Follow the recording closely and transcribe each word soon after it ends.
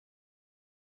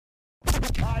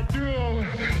I do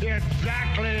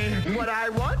exactly what I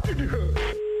want to do.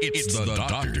 It's the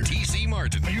Dr. T.C.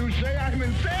 Martin. You say I'm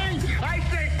insane? I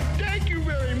say thank you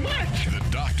very much. The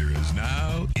doctor is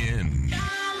now in.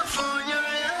 California.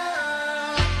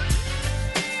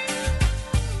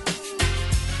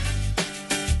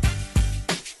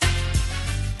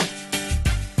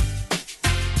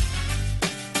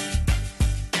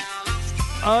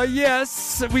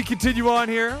 Yes, we continue on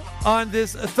here on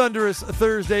this thunderous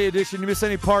Thursday edition. You miss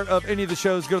any part of any of the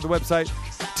shows, go to the website,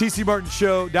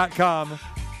 tcmartinshow.com.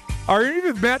 Or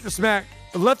even Mattress Mac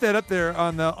left that up there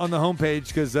on the homepage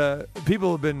because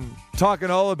people have been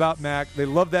talking all about Mac. They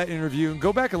love that interview.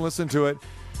 Go back and listen to it.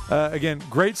 Again,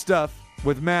 great stuff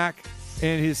with Mac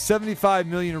and his 75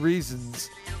 million reasons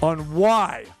on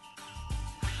why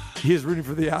he is rooting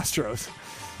for the Astros.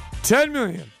 10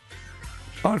 million.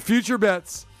 On future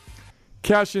bets,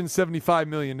 cash in $75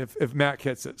 million if Mac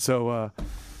hits it. So,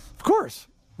 of course,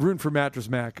 rooting for Mattress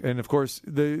Mac. And, of course,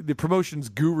 the promotions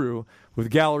guru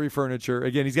with Gallery Furniture.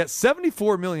 Again, he's got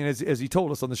 $74 million, as he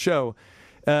told us on the show,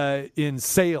 in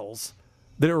sales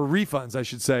that are refunds, I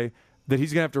should say, that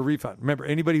he's going to have to refund. Remember,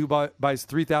 anybody who buys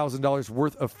 $3,000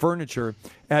 worth of furniture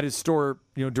at his store,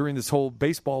 during this whole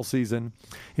baseball season,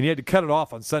 and he had to cut it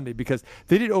off on Sunday because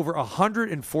they did over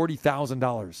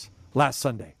 $140,000 last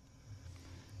Sunday.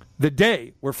 The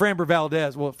day where Framber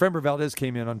Valdez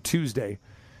came in on Tuesday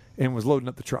and was loading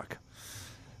up the truck.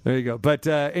 There you go. But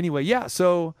anyway, yeah,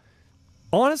 so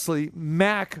honestly,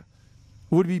 Mac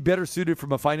would be better suited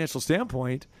from a financial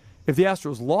standpoint if the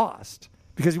Astros lost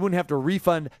because he wouldn't have to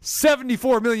refund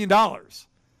 $74 million.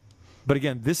 But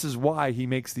again, this is why he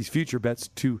makes these future bets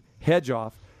to hedge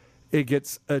off. It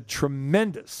gets a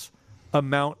tremendous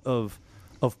amount of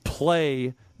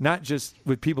play, not just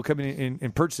with people coming in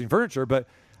and purchasing furniture, but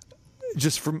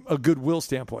just from a goodwill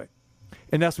standpoint.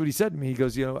 And that's what he said to me. He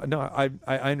goes, no,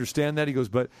 I understand that. He goes,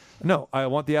 but no, I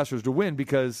want the Astros to win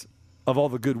because of all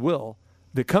the goodwill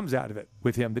that comes out of it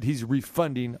with him, that he's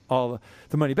refunding all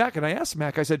the money back. And I asked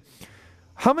Mac, I said,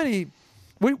 what do you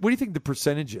think the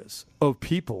percentage is of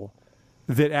people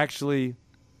that actually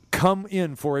come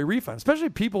in for a refund, especially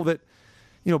people that,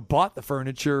 bought the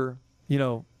furniture,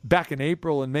 back in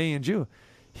April and May and June?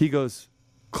 He goes,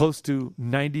 close to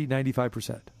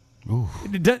 90-95%. Ooh.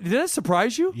 Did that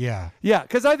surprise you? Yeah. Yeah,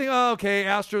 because I think, okay,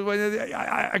 Astros,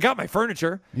 I got my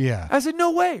furniture. Yeah. I said, no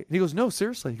way. And he goes, no,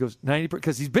 seriously. He goes, 90%,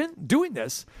 because he's been doing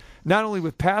this not only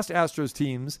with past Astros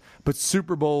teams, but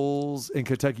Super Bowls and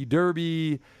Kentucky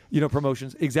Derby,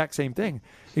 promotions, exact same thing.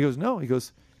 He goes, no. He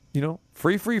goes,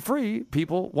 free.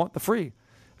 People want the free.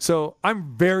 So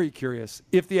I'm very curious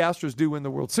if the Astros do win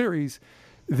the World Series,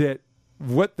 that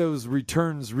what those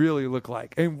returns really look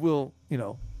like. And we'll,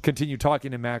 continue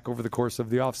talking to Mac over the course of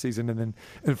the offseason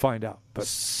and find out. But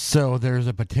so there's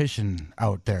a petition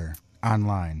out there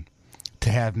online to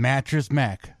have Mattress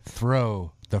Mac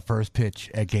throw the first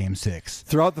pitch at Game 6.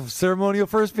 Throughout the ceremonial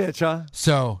first pitch, huh?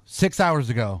 So 6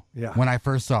 hours ago, when I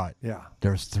first saw it,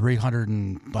 there's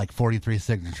 343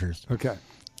 signatures. Okay.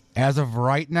 As of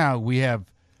right now, we have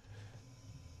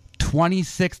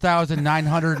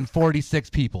 26,946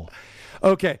 people.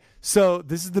 Okay, so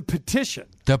this is the petition.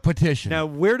 The petition. Now,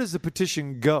 where does the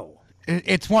petition go?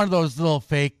 It's one of those little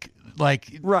fake,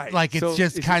 right? Like it's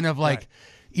just kind of like,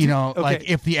 okay. like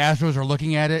if the Astros are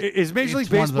looking at it. Is Major League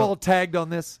Baseball tagged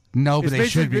on this? No, but they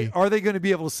should be. Are they going to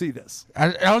be able to see this?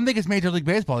 I don't think it's Major League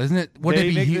Baseball, isn't it? Wouldn't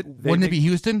it be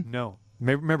Houston? No.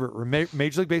 Remember,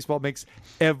 Major League Baseball makes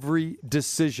every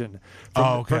decision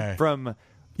from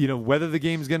whether the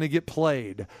game's going to get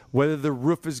played, whether the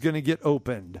roof is going to get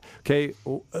opened, okay,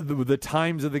 the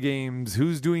times of the games,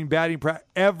 who's doing batting practice,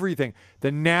 everything.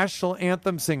 The national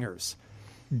anthem singers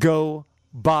go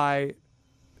by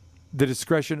the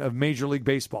discretion of Major League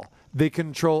Baseball. They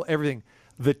control everything.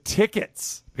 The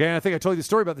tickets, okay, and I think I told you the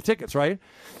story about the tickets, right?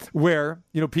 Where,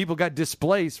 people got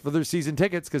displaced for their season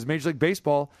tickets because Major League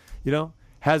Baseball,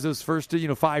 has those first,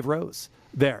 5 rows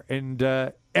there.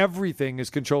 And everything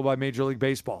is controlled by Major League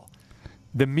Baseball.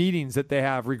 The meetings that they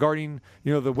have regarding,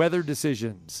 the weather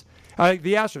decisions.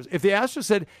 The Astros. If the Astros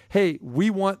said, hey,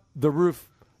 we want the roof,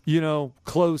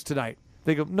 closed tonight,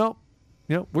 they go, no,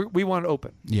 we want it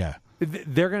open. Yeah.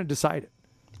 They're going to decide it.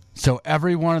 So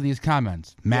every one of these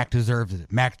comments, Mac deserves it.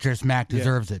 Mattress Mac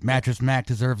deserves it. Mattress Mac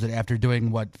deserves it after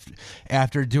doing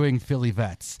Philly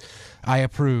Vets. I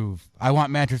approve. I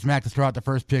want Mattress Mac to throw out the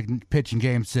first pitch in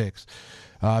Game 6.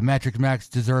 Mattress Mac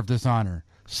deserves this honor.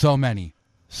 So many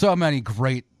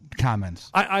great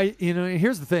comments.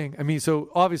 Here's the thing. I mean, so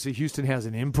obviously Houston has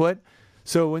an input.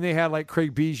 So when they had like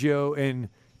Craig Biggio and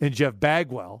Jeff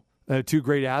Bagwell, 2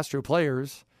 great Astro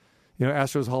players,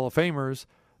 Astros Hall of Famers,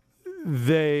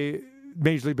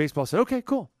 Major League Baseball said, okay,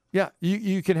 cool. Yeah,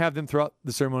 you can have them throughout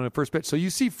the ceremony of first pitch. So you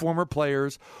see former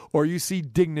players or you see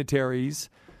dignitaries,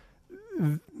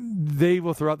 they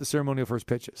will throw out the ceremonial first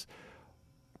pitches.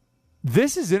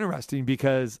 This is interesting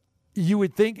because you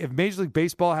would think if Major League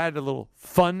Baseball had a little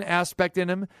fun aspect in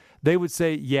them, they would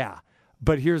say, yeah.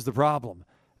 But here's the problem.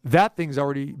 That thing's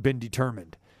already been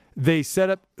determined. They set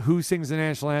up who sings the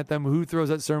national anthem, who throws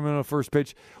that ceremonial first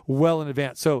pitch well in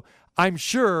advance. So I'm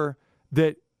sure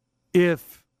that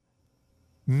if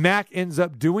Mac ends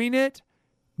up doing it,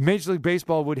 Major League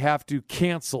Baseball would have to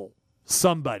cancel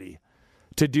somebody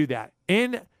to do that.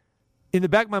 And in the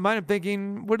back of my mind, I'm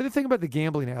thinking, what do they think about the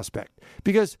gambling aspect?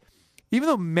 Because even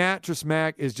though Mattress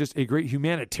Mac is just a great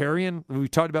humanitarian,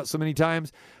 we've talked about so many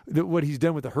times what he's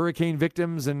done with the hurricane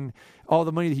victims and all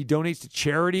the money that he donates to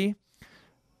charity,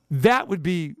 that would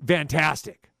be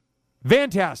fantastic.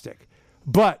 Fantastic.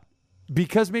 But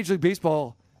because Major League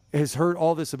Baseball has heard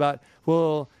all this about,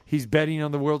 well, he's betting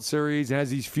on the World Series and has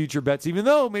these future bets, even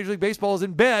though Major League Baseball is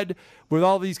in bed with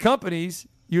all these companies,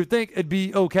 you would think it'd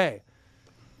be okay.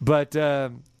 But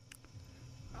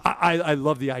I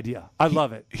love the idea. I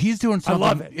love it. He's doing something. I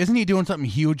love it. Isn't he doing something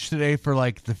huge today for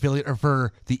like the Philly or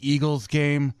for the Eagles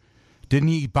game? Didn't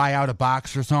he buy out a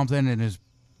box or something? And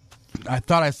I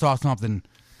thought I saw something.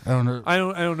 I don't know. I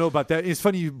don't know about that. It's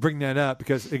funny you bring that up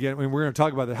because again, when we're going to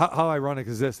talk about that, how ironic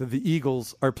is this that the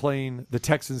Eagles are playing the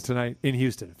Texans tonight in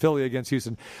Houston, Philly against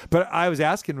Houston. But I was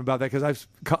asking him about that because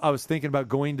I was thinking about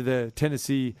going to the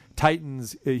Tennessee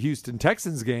Titans Houston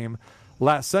Texans game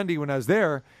last Sunday when I was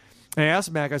there. And I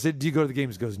asked Mac, I said, do you go to the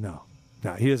games? He goes, no,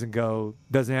 he doesn't go,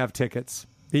 doesn't have tickets.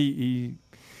 He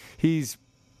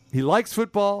likes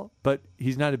football, but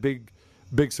he's not a big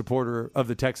supporter of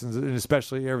the Texans, and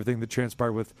especially everything that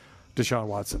transpired with Deshaun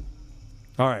Watson.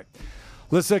 All right.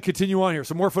 Let's continue on here.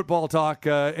 Some more football talk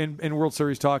and World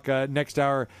Series talk next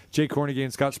hour. Jay Cornegay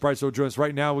and Scott Sprites will join us.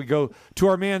 Right now we go to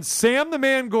our man, Sam the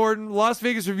Man Gordon, Las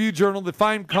Vegas Review-Journal, the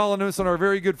fine columnist and our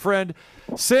very good friend.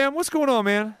 Sam, what's going on,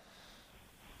 man?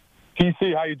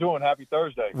 TC, how you doing? Happy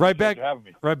Thursday. Right Appreciate back, you having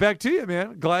me. right back to you,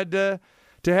 man. Glad to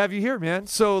have you here, man.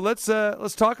 So let's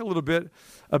talk a little bit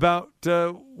about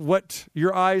what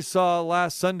your eyes saw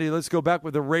last Sunday. Let's go back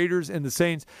with the Raiders and the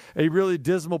Saints. A really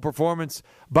dismal performance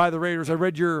by the Raiders. I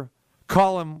read your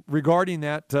column regarding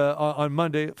that on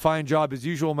Monday. Fine job as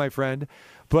usual, my friend.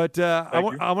 But I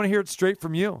want to hear it straight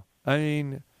from you. I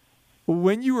mean,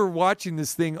 when you were watching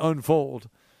this thing unfold,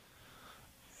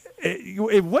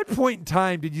 at what point in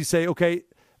time did you say, okay,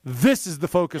 this is the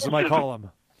focus of my column?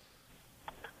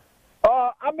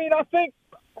 I think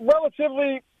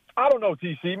relatively, I don't know,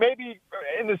 TC, maybe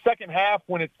in the second half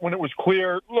when it was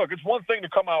clear. Look, it's one thing to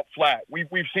come out flat. We've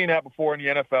seen that before in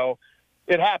the NFL.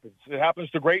 It happens. It happens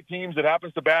to great teams. It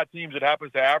happens to bad teams. It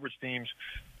happens to average teams.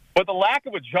 But the lack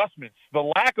of adjustments,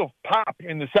 the lack of pop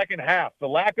in the second half, the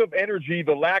lack of energy,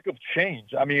 the lack of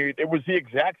change. I mean, it was the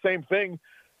exact same thing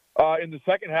in the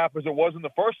second half as it was in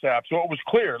the first half. So it was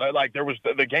clear. Like there was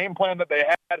the game plan that they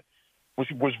had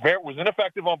was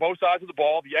ineffective on both sides of the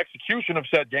ball. The execution of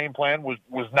said game plan was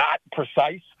not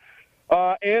precise,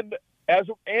 and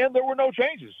there were no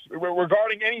changes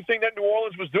regarding anything that New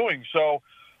Orleans was doing. So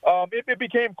it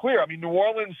became clear. I mean, New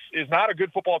Orleans is not a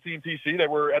good football team, TC. They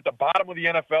were at the bottom of the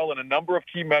NFL in a number of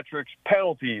key metrics: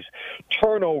 penalties,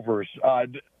 turnovers,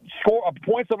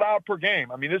 points allowed per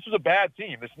game. I mean, this is a bad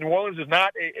team. This New Orleans is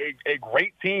not a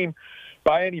great team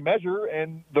by any measure,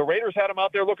 and the Raiders had them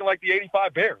out there looking like the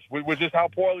 '85 Bears, with just how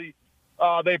poorly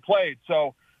they played.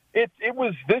 So this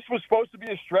was supposed to be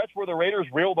a stretch where the Raiders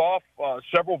reeled off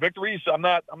several victories. I'm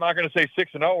not going to say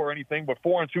 6-0 or anything, but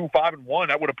 4-2, 5-1.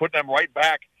 That would have put them right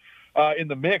back in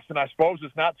the mix. And I suppose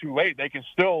it's not too late. They can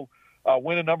still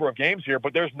win a number of games here,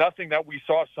 but there's nothing that we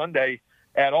saw Sunday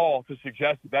at all to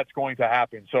suggest that that's going to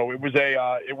happen. So it was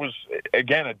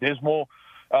again a dismal,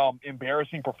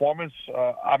 embarrassing performance.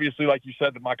 Obviously, like you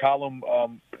said, my column,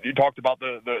 you talked about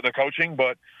the coaching,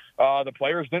 but the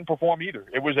players didn't perform either.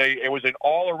 It was an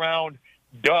all-around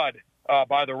dud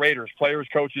by the Raiders, players,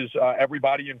 coaches,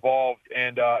 everybody involved,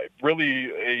 and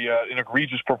really an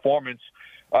egregious performance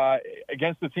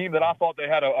against the team that I thought they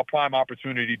had a prime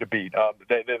opportunity to beat.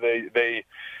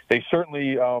 They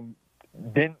certainly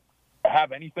didn't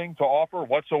have anything to offer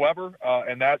whatsoever,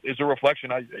 and that is a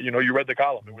reflection. You read the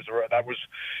column.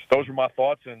 Those were my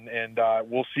thoughts, and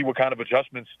we'll see what kind of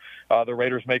adjustments the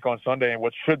Raiders make on Sunday, and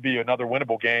what should be another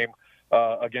winnable game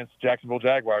against Jacksonville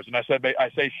Jaguars. And I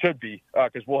say should be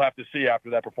because we'll have to see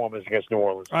after that performance against New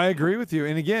Orleans. I agree with you.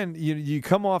 And again, you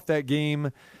come off that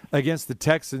game against the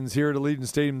Texans here at Allegiant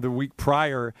Stadium the week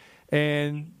prior,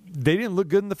 and they didn't look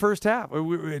good in the first half. We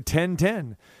were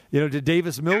 10-10, to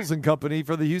Davis Mills and company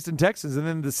for the Houston Texans. And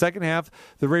then the second half,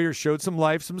 the Raiders showed some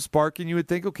life, some spark, and you would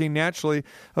think, okay, naturally,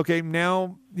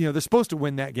 now, they're supposed to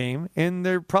win that game, and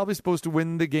they're probably supposed to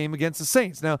win the game against the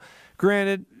Saints. Now,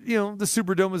 granted, the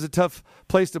Superdome is a tough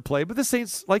place to play, but the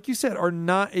Saints, like you said, are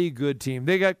not a good team.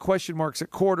 They got question marks at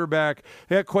quarterback.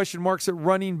 They got question marks at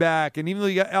running back. And even though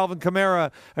you got Alvin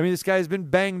Kamara, this guy has been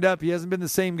banged up. He hasn't been the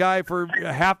same guy for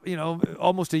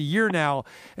almost a year now.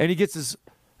 And he gets his,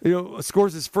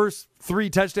 scores his first 3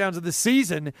 touchdowns of the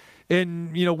season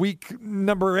in, week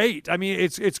number 8.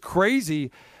 It's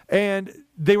crazy. And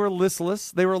they were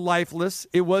listless. They were lifeless.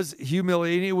 It was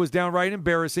humiliating. It was downright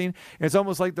embarrassing. And it's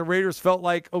almost like the Raiders felt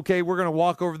like, okay, we're going to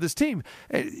walk over this team.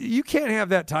 And you can't have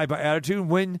that type of attitude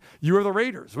when you are the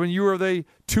Raiders, when you are the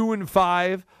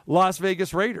 2-5 Las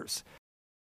Vegas Raiders.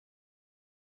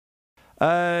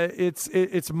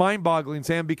 It's mind-boggling,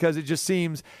 Sam, because it just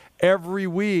seems every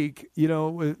week,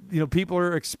 people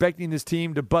are expecting this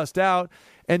team to bust out.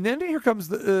 And then here comes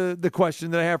the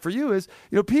question that I have for you is,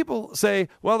 people say,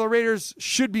 well, the Raiders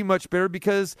should be much better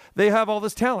because they have all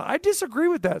this talent. I disagree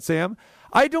with that, Sam.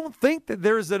 I don't think that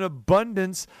there's an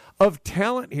abundance of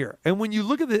talent here. And when you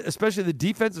look at especially the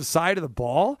defensive side of the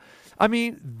ball,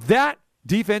 that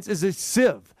defense is a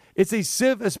sieve. It's a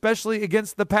sieve, especially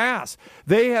against the pass.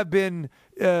 They have been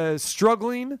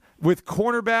struggling with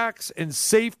cornerbacks and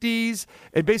safeties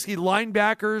and basically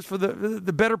linebackers for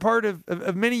the better part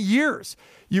of many years.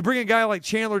 You bring a guy like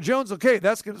Chandler Jones, okay,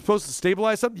 that's supposed to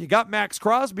stabilize something. You got Max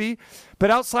Crosby, but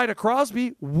outside of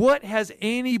Crosby, what has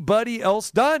anybody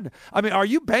else done? Are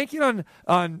you banking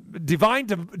on Divine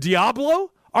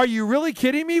Diablo? Are you really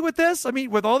kidding me with this?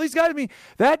 With all these guys,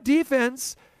 that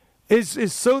defense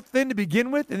is so thin to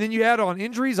begin with, and then you add on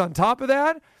injuries on top of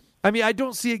that. I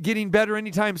don't see it getting better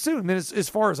anytime soon. And then as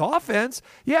far as offense,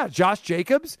 yeah, Josh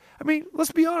Jacobs.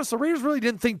 Let's be honest, the Raiders really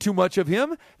didn't think too much of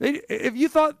him. If you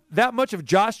thought that much of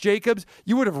Josh Jacobs,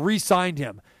 you would have re-signed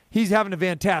him. He's having a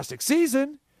fantastic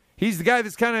season. He's the guy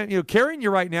that's kind of carrying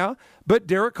you right now. But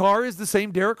Derek Carr is the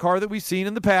same Derek Carr that we've seen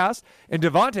in the past. And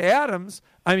Devonta Adams,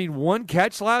 1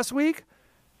 catch last week.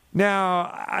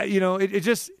 Now, it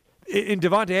just in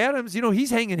Devonta Adams, he's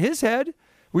hanging his head.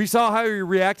 We saw how he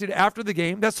reacted after the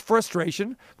game. That's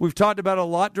frustration. We've talked about it a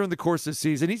lot during the course of the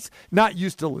season. He's not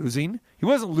used to losing. He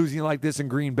wasn't losing like this in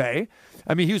Green Bay.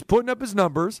 He was putting up his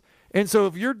numbers. And so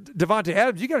if you're Devonta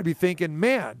Adams, you got to be thinking,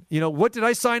 man, what did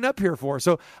I sign up here for?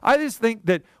 So I just think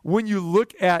that when you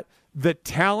look at the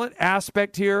talent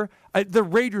aspect here, the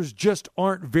Raiders just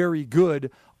aren't very good,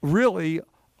 really,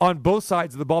 on both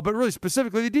sides of the ball, but really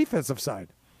specifically the defensive side.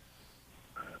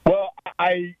 Well,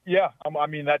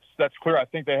 that's clear. I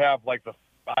think they have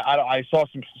I saw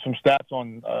some stats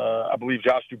on I believe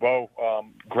Josh Dubois,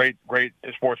 great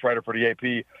sports writer for the AP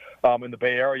in the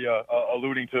Bay Area,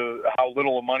 alluding to how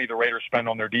little money the Raiders spend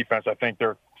on their defense. I think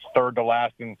they're third to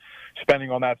last in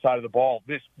spending on that side of the ball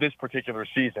this particular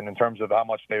season in terms of how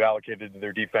much they've allocated to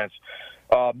their defense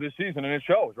this season, and it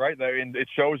shows, right? It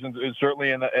shows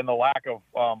certainly in the lack of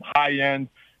high end,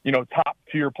 top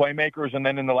tier playmakers, and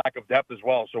then in the lack of depth as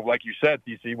well. So like you said,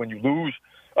 DC, when you lose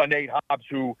a Nate Hobbs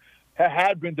who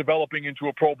had been developing into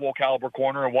a Pro Bowl caliber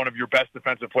corner and one of your best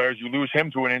defensive players, you lose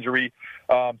him to an injury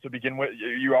to begin with.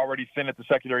 You're already thin at the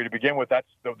secondary to begin with. That's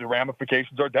the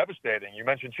ramifications are devastating. You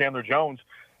mentioned Chandler Jones,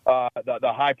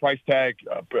 the high price tag,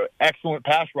 excellent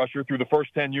pass rusher through the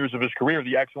first 10 years of his career,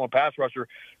 the excellent pass rusher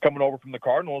coming over from the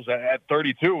Cardinals at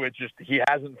 32. He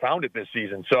hasn't found it this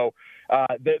season. So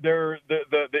the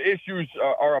issues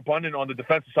are abundant on the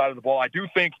defensive side of the ball. I do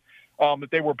think that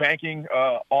they were banking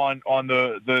on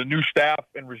the new staff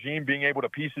and regime being able to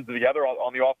piece it together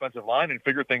on the offensive line and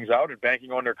figure things out, and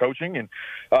banking on their coaching. And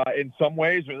in some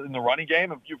ways, in the running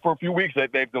game, for a few weeks,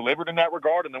 they've delivered in that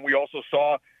regard. And then we also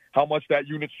saw how much that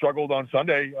unit struggled on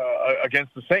Sunday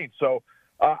against the Saints. So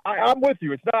I'm with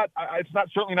you. It's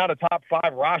certainly not a top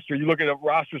 5 roster. You look at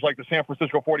rosters like the San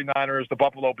Francisco 49ers, the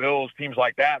Buffalo Bills, teams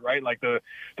like that, right? Like the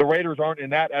Raiders aren't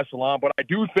in that echelon, but I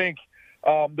do think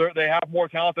they have more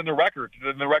talent than the record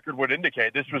would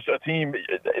indicate. This was a team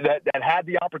that had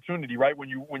the opportunity, right? When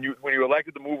you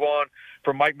elected to move on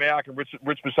from Mike Mayock and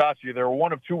Rich Bisaccia, there were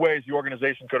one of two ways the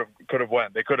organization could have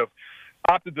went. They could have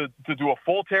opted to do a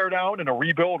full teardown and a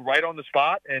rebuild right on the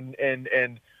spot, and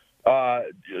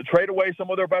trade away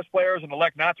some of their best players and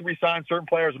elect not to re-sign certain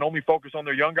players and only focus on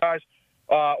their young guys.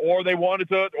 or they wanted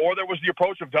to, or there was the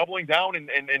approach of doubling down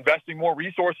and investing more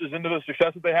resources into the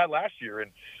success that they had last year.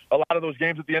 And a lot of those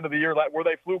games at the end of the year, were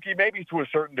they fluky? Maybe to a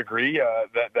certain degree.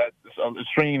 That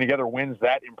stringing together wins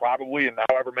that improbably, and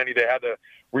however many they had to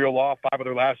reel off, 5 of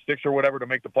their last 6 or whatever to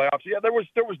make the playoffs. Yeah, there was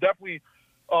definitely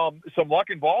some luck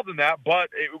involved in that, but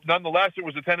nonetheless, it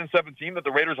was a 10-7 team that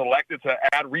the Raiders elected to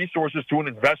add resources to and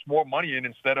invest more money in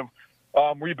instead of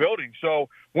rebuilding. So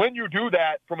when you do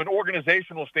that from an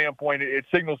organizational standpoint, it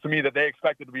signals to me that they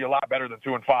expected to be a lot better than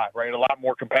 2-5, right? A lot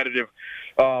more competitive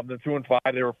than 2-5.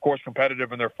 They were, of course,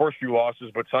 competitive in their first few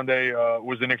losses, but Sunday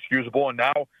was inexcusable. And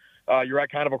now you're at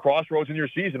kind of a crossroads in your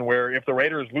season where if the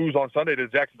Raiders lose on Sunday to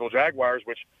the Jacksonville Jaguars,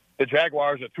 which the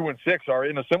Jaguars at 2-6 are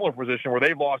in a similar position where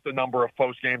they've lost a number of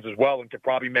close games as well and could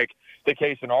probably make the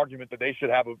case and argument that they should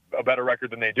have a better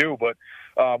record than they do. But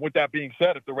with that being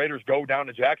said, if the Raiders go down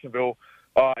to Jacksonville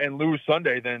and lose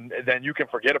Sunday, then you can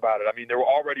forget about it. I mean, there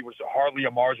already was hardly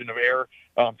a margin of error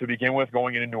to begin with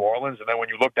going into New Orleans. And then when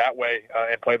you look that way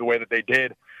and play the way that they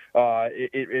did,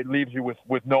 it leaves you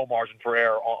with no margin for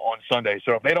error on Sunday.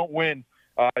 So if they don't win,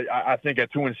 I think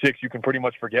at 2-6, you can pretty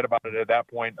much forget about it at that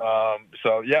point.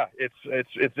 So yeah,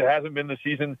 it hasn't been the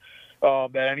season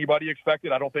that anybody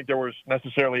expected. I don't think there was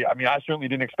necessarily. I mean, I certainly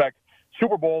didn't expect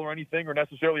Super Bowl or anything, or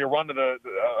necessarily a run to the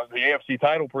AFC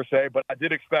title per se. But I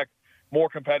did expect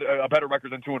a better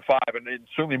record than 2-5, and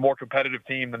certainly more competitive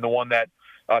team than the one that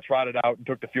trotted out and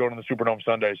took the field on the Superdome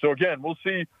Sunday. So again, we'll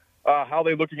see how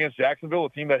they look against Jacksonville, a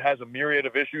team that has a myriad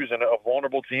of issues and a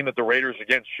vulnerable team that the Raiders,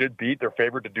 again, should beat. They're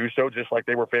favored to do so, just like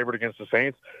they were favored against the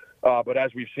Saints. But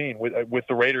as we've seen with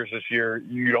the Raiders this year,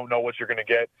 you don't know what you're going to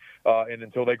get. And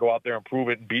until they go out there and prove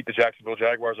it and beat the Jacksonville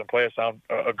Jaguars and play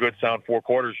a good, sound 4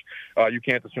 quarters, you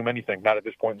can't assume anything, not at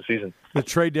this point in the season. The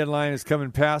trade deadline is coming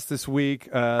past this week.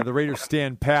 The Raiders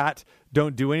stand pat,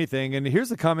 don't do anything. And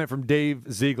here's a comment from Dave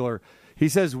Ziegler. He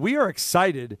says, "We are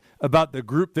excited about the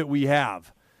group that we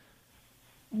have."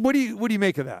 What do you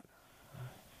make of that?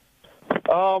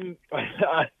 I mean,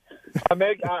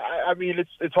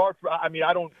 it's hard.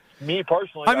 I don't. Me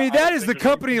personally. I mean, that is the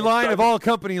company line of all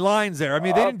company lines there. I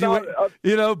mean, they didn't do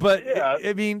it, but yeah.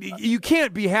 I mean, you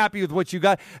can't be happy with what you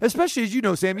got, especially as you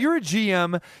know, Sam, you're a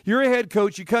GM, you're a head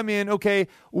coach, you come in, okay,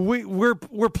 we're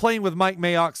playing with Mike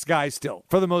Mayock's guys still,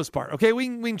 for the most part. Okay, we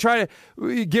can try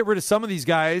to get rid of some of these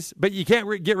guys, but you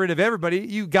can't get rid of everybody.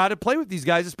 You got to play with these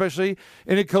guys, especially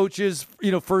in a coach's,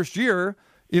 first year,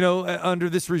 under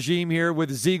this regime here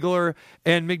with Ziegler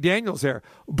and McDaniels here.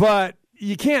 But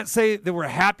you can't say that we're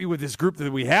happy with this group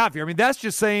that we have here. I mean, that's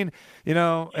just saying,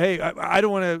 hey, I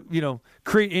don't want to,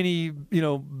 create any,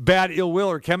 bad ill will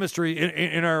or chemistry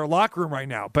in our locker room right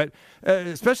now. But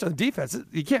especially on defense,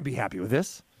 you can't be happy with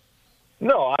this.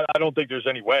 No, I don't think there's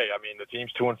any way. I mean, the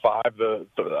team's 2-5.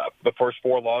 The first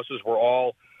 4 losses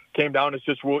came down to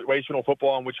situational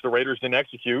football in which the Raiders didn't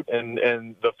execute, and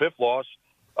the 5th loss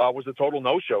was a total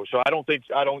no-show. So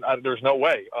there's no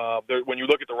way. When you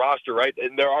look at the roster, right,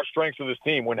 and there are strengths of this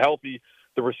team. When healthy,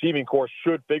 the receiving corps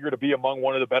should figure to be among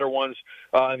one of the better ones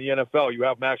in the NFL. You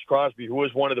have Max Crosby, who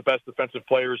is one of the best defensive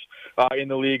players in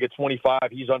the league at 25.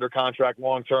 He's under contract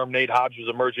long-term. Nate Hobbs is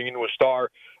emerging into a star.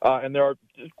 And there are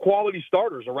quality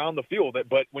starters around the field.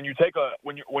 But when you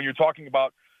when you're talking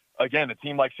about, again, a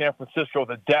team like San Francisco,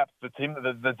 the depth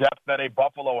that a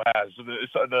Buffalo has,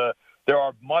 there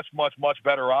are much, much, much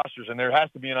better rosters, and there has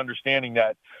to be an understanding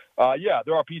that,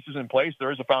 there are pieces in place.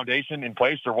 There is a foundation in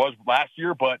place. There was last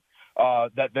year, but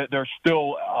that there's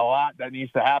still a lot that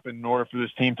needs to happen in order for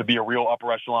this team to be a real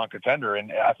upper echelon contender.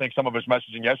 And I think some of his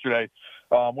messaging yesterday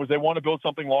was they want to build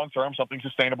something long-term, something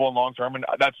sustainable and long-term, and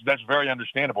that's very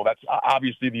understandable. That's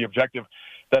obviously the objective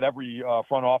that every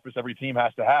front office, every team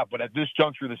has to have. But at this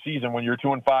juncture of the season, when you're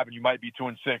 2-5 and you might be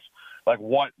 2-6, like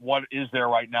what is there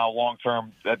right now long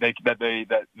term that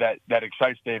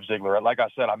excites Dave Ziegler? Like I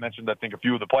said, I mentioned I think a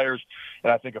few of the players,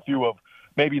 and I think a few of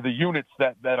maybe the units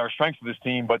that are strengths of this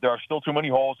team, but there are still too many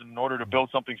holes, and in order to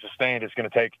build something sustained, it's going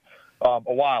to take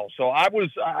a while. So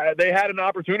they had an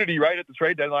opportunity right at the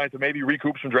trade deadline to maybe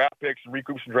recoup some draft picks and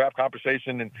recoup some draft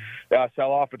compensation and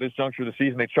sell off at this juncture of the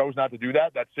season. They chose not to do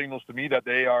that. That signals to me that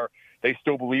they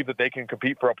still believe that they can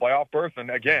compete for a playoff berth. And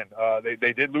again,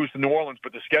 they did lose to New Orleans,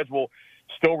 but the schedule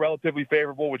still relatively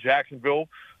favorable with Jacksonville,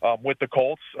 with the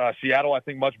Colts. Seattle, I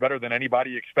think, much better than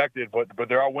anybody expected, but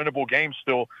there are winnable games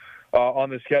still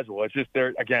on the schedule. It's just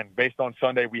there, again, based on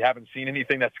Sunday, we haven't seen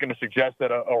anything that's going to suggest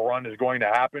that a run is going to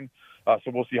happen.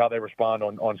 So we'll see how they respond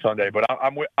on Sunday. But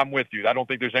I'm with you. I don't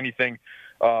think there's anything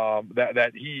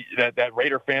that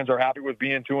Raider fans are happy with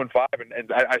being 2-5,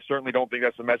 and I certainly don't think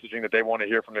that's the messaging that they want to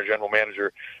hear from their general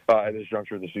manager at this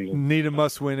juncture of the season. Need a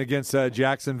must-win against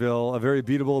Jacksonville, a very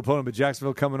beatable opponent, but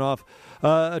Jacksonville coming off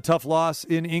a tough loss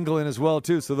in England as well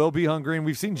too, so they'll be hungry. And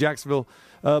we've seen Jacksonville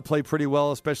play pretty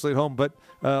well, especially at home, but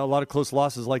a lot of close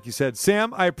losses, like you said.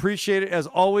 Sam, I appreciate it as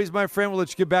always, my friend. We'll let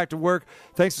you get back to work.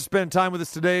 Thanks for spending time with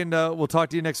us today, and we'll talk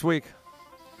to you next week.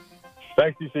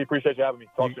 Thanks, DC. Appreciate you having me.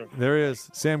 Talk soon. There he is.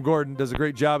 Sam Gordon does a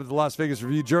great job at the Las Vegas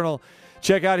Review-Journal.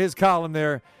 Check out his column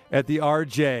there at the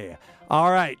RJ. All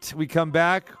right, we come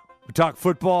back. We talk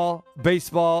football,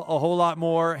 baseball, a whole lot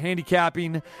more,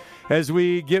 handicapping as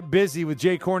we get busy with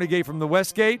Jay Cornegay from the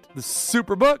Westgate, the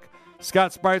Superbook.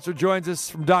 Scott Spitzer joins us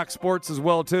from Doc Sports as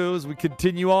well, too, as we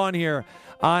continue on here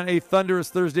on a thunderous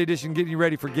Thursday edition, getting you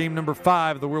ready for game number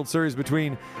 5 of the World Series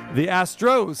between the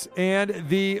Astros and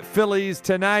the Phillies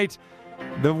tonight.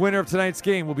 The winner of tonight's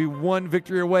game will be one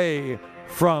victory away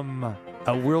from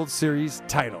a World Series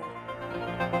title.